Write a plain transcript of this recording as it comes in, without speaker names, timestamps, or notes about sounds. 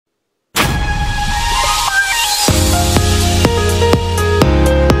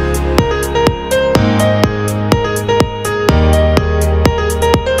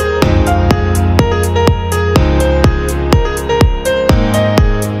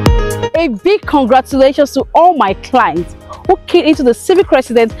A big congratulations to all my clients who keyed into the Civic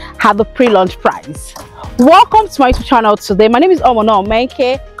Residence at the pre-launch price. Welcome to my YouTube channel today. My name is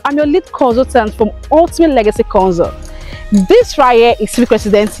Menke. I'm your lead consultant from Ultimate Legacy Consult. This right here is Civic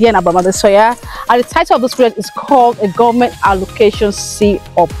Residence here in Adesanya, and the title of this project is called a Government Allocation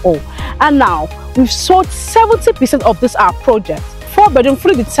COO. And now we've sold 70% of this our project. 4-bedroom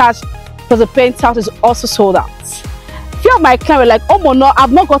fully detached plus the penthouse is also sold out. Few of my clients were like, oh no,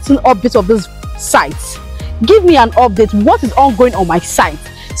 I've not gotten updates of this site. Give me an update. What is ongoing on my site?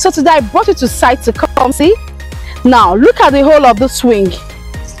 So today I brought you to site to come see. Now look at the whole of the swing.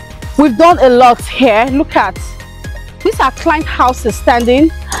 We've done a lot here. Look at these are client houses standing.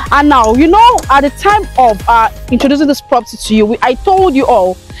 And now, you know, at the time of introducing this property to you, I told you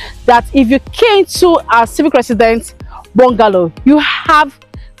all that if you came to our Civic Residence bungalow, you have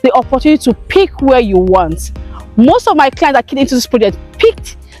the opportunity to pick where you want. Most of my clients that came into this project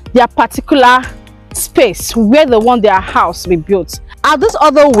picked their particular space where they want their house to be built. At this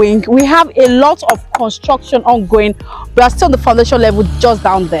other wing, we have a lot of construction ongoing. We are still on the foundation level just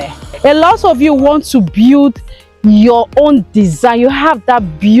down there. A lot of you want to build your own design. You have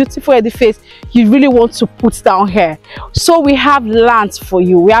that beautiful edifice you really want to put down here. So we have lands for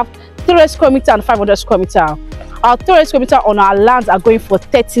you. We have 300 square meter and 500 square meter. Our 300 square meter on our lands are going for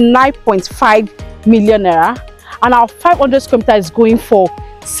 39.5 million naira, and our 500 square meter is going for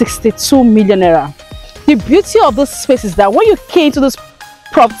 62 million naira. The beauty of this space is that when you came to this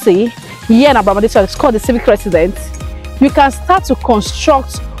property here in Adesanya, it's called the Civic Residence, you can start to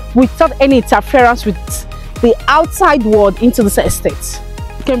construct without any interference with the outside world into this estate.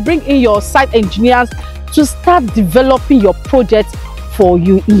 You can bring in your site engineers to start developing your project for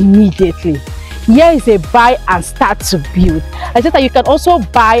you immediately. Here is a buy and start to build. I said that you can also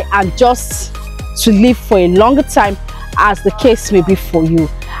buy and just to live for a longer time, as the case may be for you.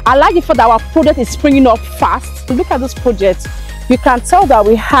 I like the fact that our project is springing up fast. Look at this project. You can tell that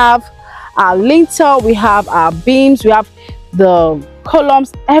we have our lintel, we have our beams, we have the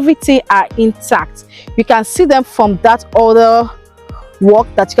columns, everything are intact. You can see them from that other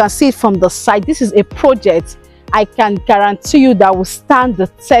work that you can see it from the side. This is a project I can guarantee you that will stand the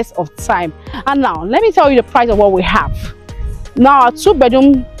test of time. And now let me tell you the price of what we have. Now our two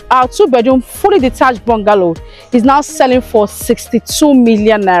bedroom fully detached bungalow is now selling for 62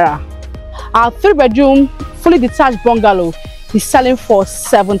 million naira. Our 3-bedroom fully detached bungalow is selling for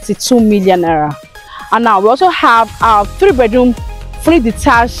 72 million naira. And now we also have our 3-bedroom fully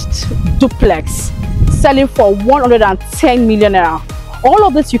detached duplex selling for 110 million naira. All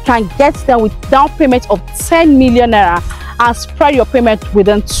of this you can get them with down payment of 10 million naira and spread your payment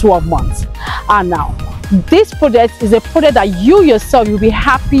within 12 months. And now this project is a project that you yourself will be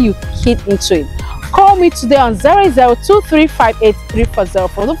happy you keyed into it. Call me today on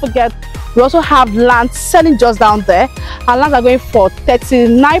 002358340. Don't forget, we also have land selling just down there, and lands are going for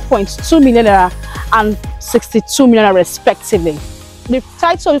 39.2 million naira and 62 million naira respectively. The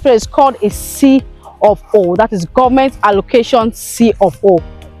title of the project is called a COO, that is Government Allocation COO,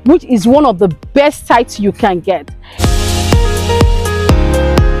 which is one of the best titles you can get.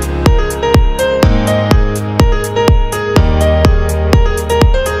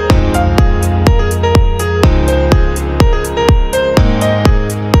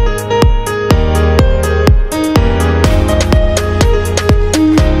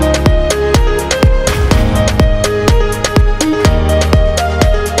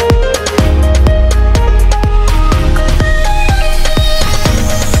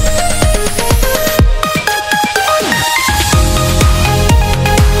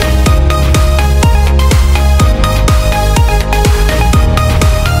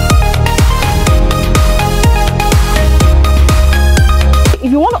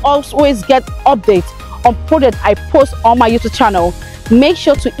 If you want to always get updates on projects I post on my YouTube channel, make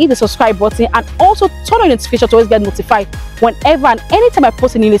sure to hit the subscribe button and also turn on notification to always get notified whenever and anytime I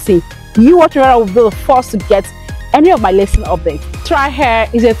post a new listing. You will be the first to get any of my listing updates. Try here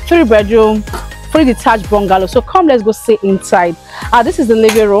is a 3-bedroom fully detached bungalow. So come, let's go see inside. This is the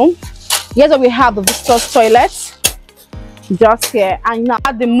living room. Here's where we have the visitor's toilet just here. And now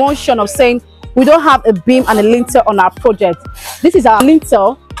add the motion of saying we don't have a beam and a lintel on our project. This is our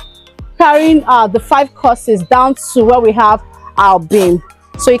lintel carrying the 5 courses down to where we have our beam.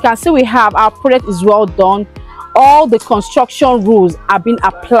 So you can see we have our project is well done. All the construction rules are being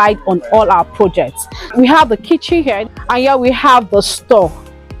applied on all our projects. We have the kitchen here, and here we have the store.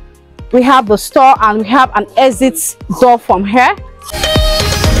 We have the store and we have an exit door from here.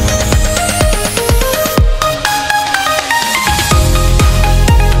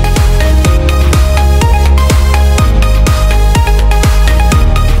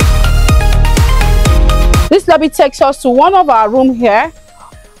 This lobby takes us to one of our room here.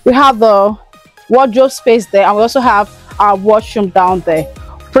 We have the wardrobe space there, and we also have our washroom down there.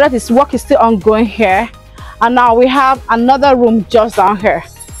 Work is still ongoing here, and now we have another room just down here.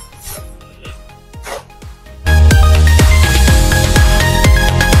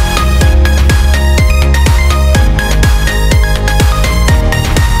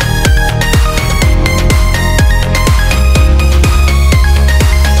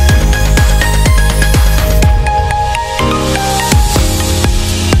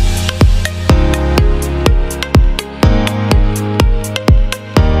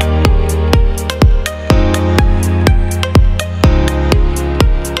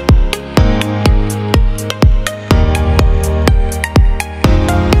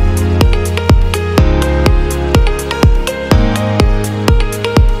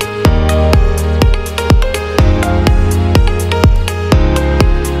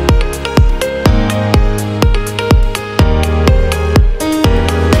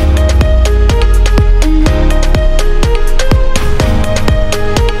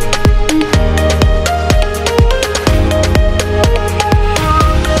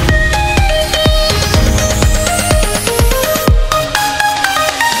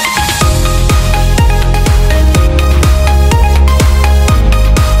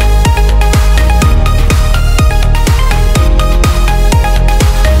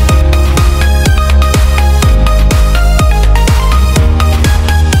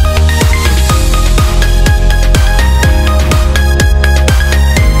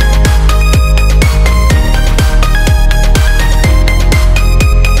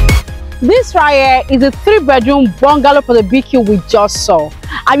 This right here is a 3-bedroom bungalow for the BQ we just saw.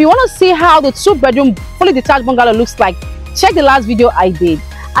 And if you want to see how the 2-bedroom fully detached bungalow looks like, check the last video I did.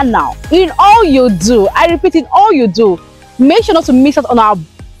 And now, in all you do, I repeat, in all you do, make sure not to miss out on our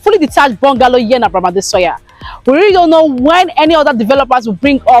fully detached bungalow here in Adesanya. We really don't know when any other developers will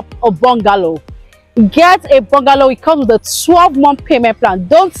bring up a bungalow. Get a bungalow. It comes with a 12-month payment plan.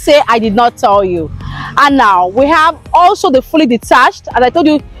 Don't say I did not tell you. And now, we have also the fully detached. As I told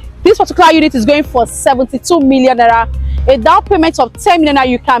you, this particular unit is going for 72 million naira. A down payment of 10 million naira.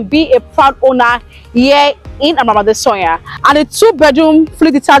 You can be a proud owner here in Adesanya. And a 2-bedroom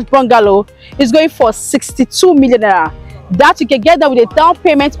fully detached bungalow is going for 62 million naira. That you can get that with a down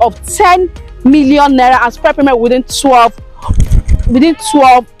payment of 10 million naira and spread payment within 12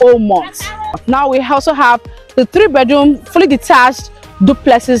 whole months. Now we also have the 3-bedroom fully detached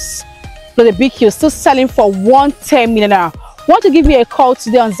duplexes for the BQ still selling for 110 million naira. Want to give me a call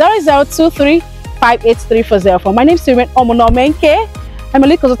today on 0023 58340. My name is Civic Residence. I'm a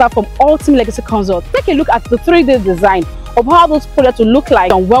lead consultant from Ultimate Legacy Consult. Take a look at the 3D design of how those products will look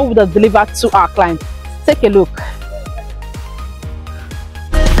like and when we will deliver to our clients. Take a look.